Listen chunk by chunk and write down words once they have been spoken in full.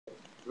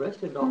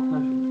arrested all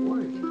country for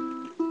Oregon.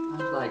 I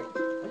was like,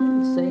 I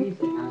didn't say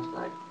anything. I was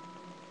like,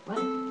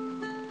 what?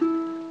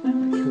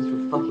 Because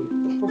we're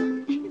fucking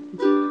Oregon.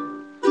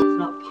 It's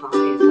not pie,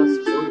 it's not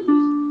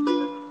spoilers.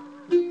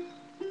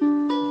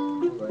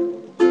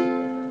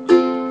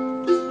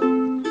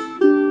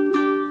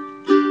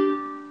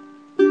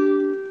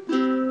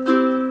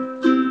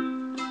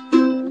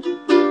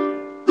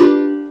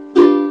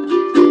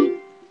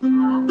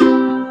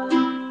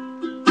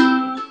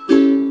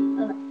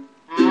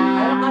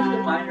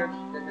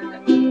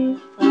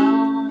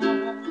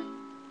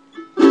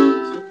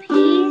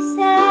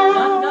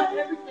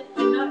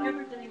 Not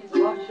everything is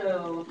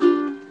also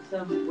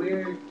some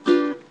weird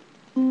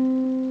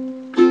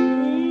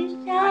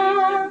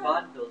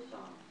vaudeville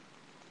song.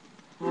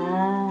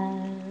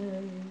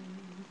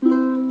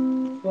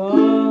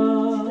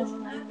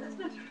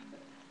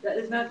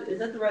 Is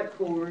that the right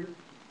chord?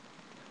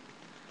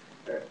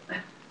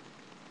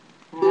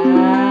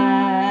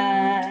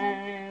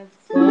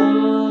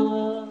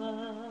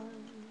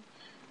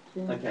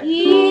 Okay.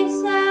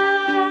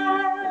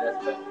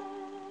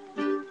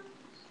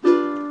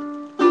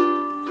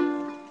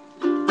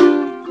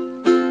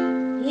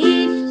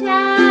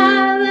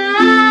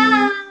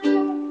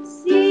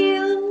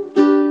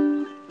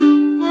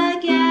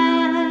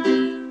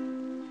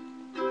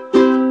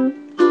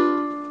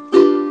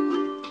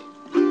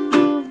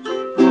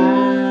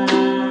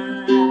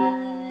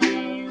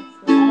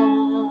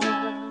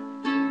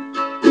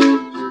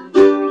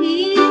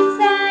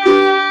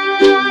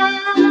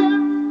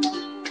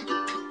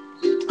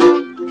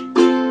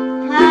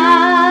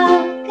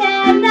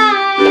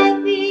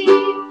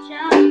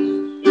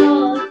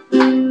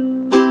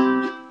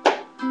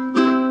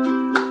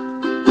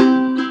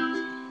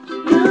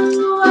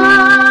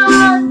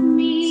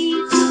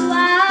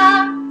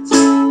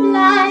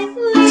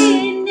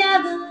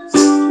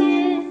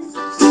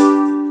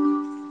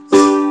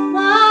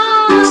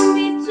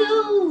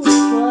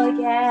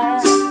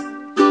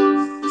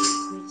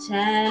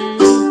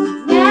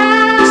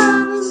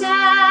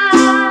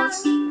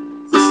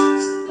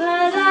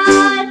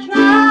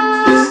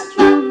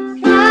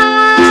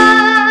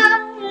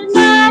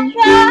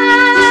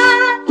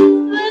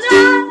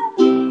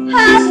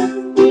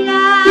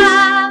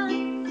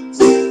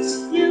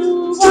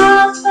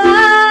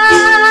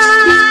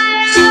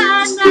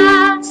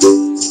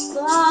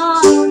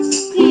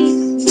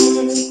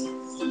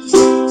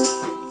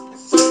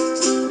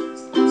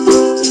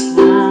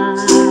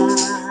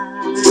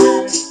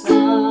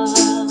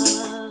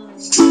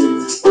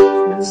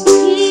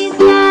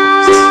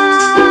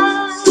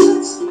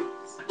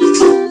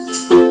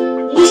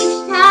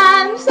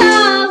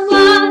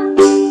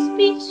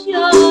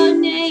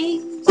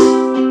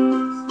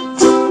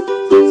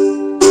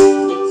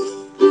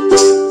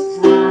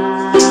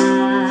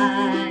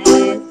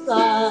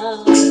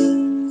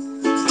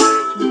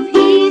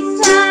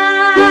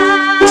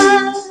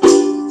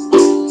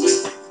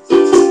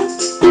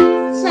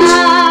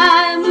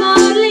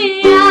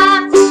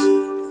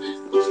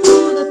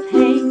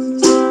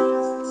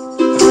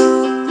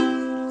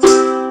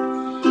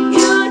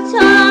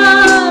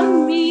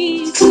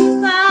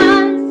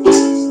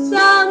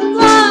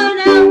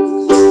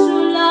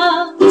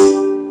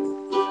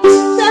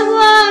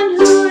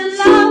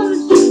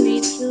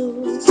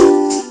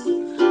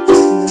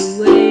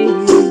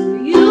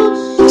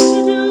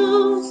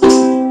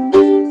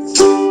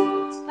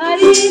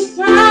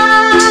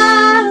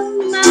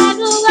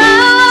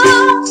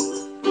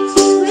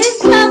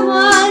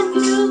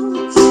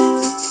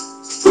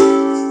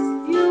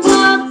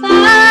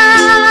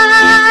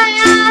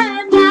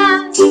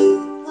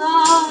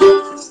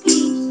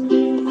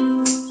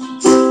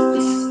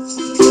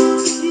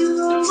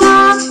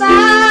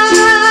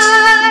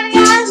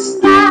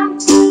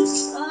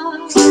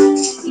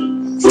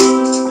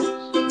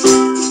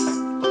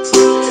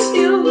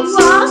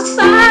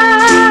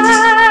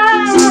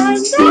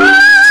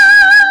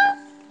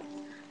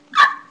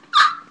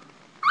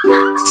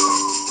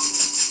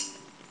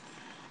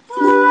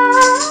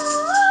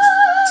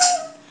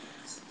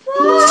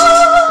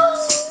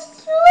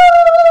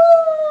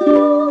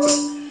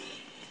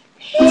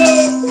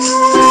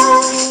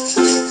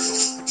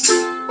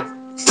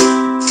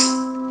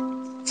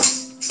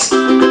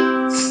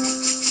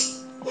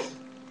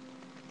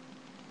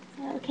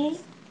 Okay?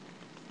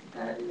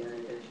 Yeah,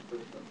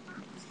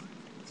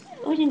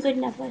 Wasn't good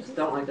enough, was I it?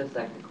 don't like the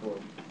second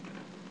chord.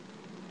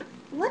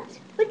 What?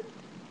 What?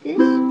 This?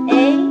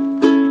 A?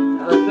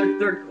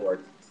 Third chord.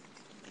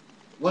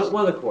 One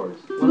of the chords.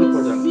 One of the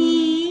chords are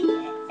C,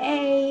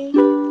 A,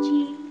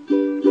 G.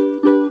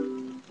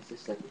 That's the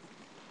second.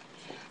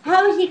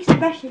 How was the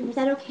expression? Was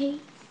that okay?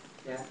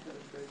 Yeah, that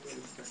was very good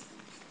expression.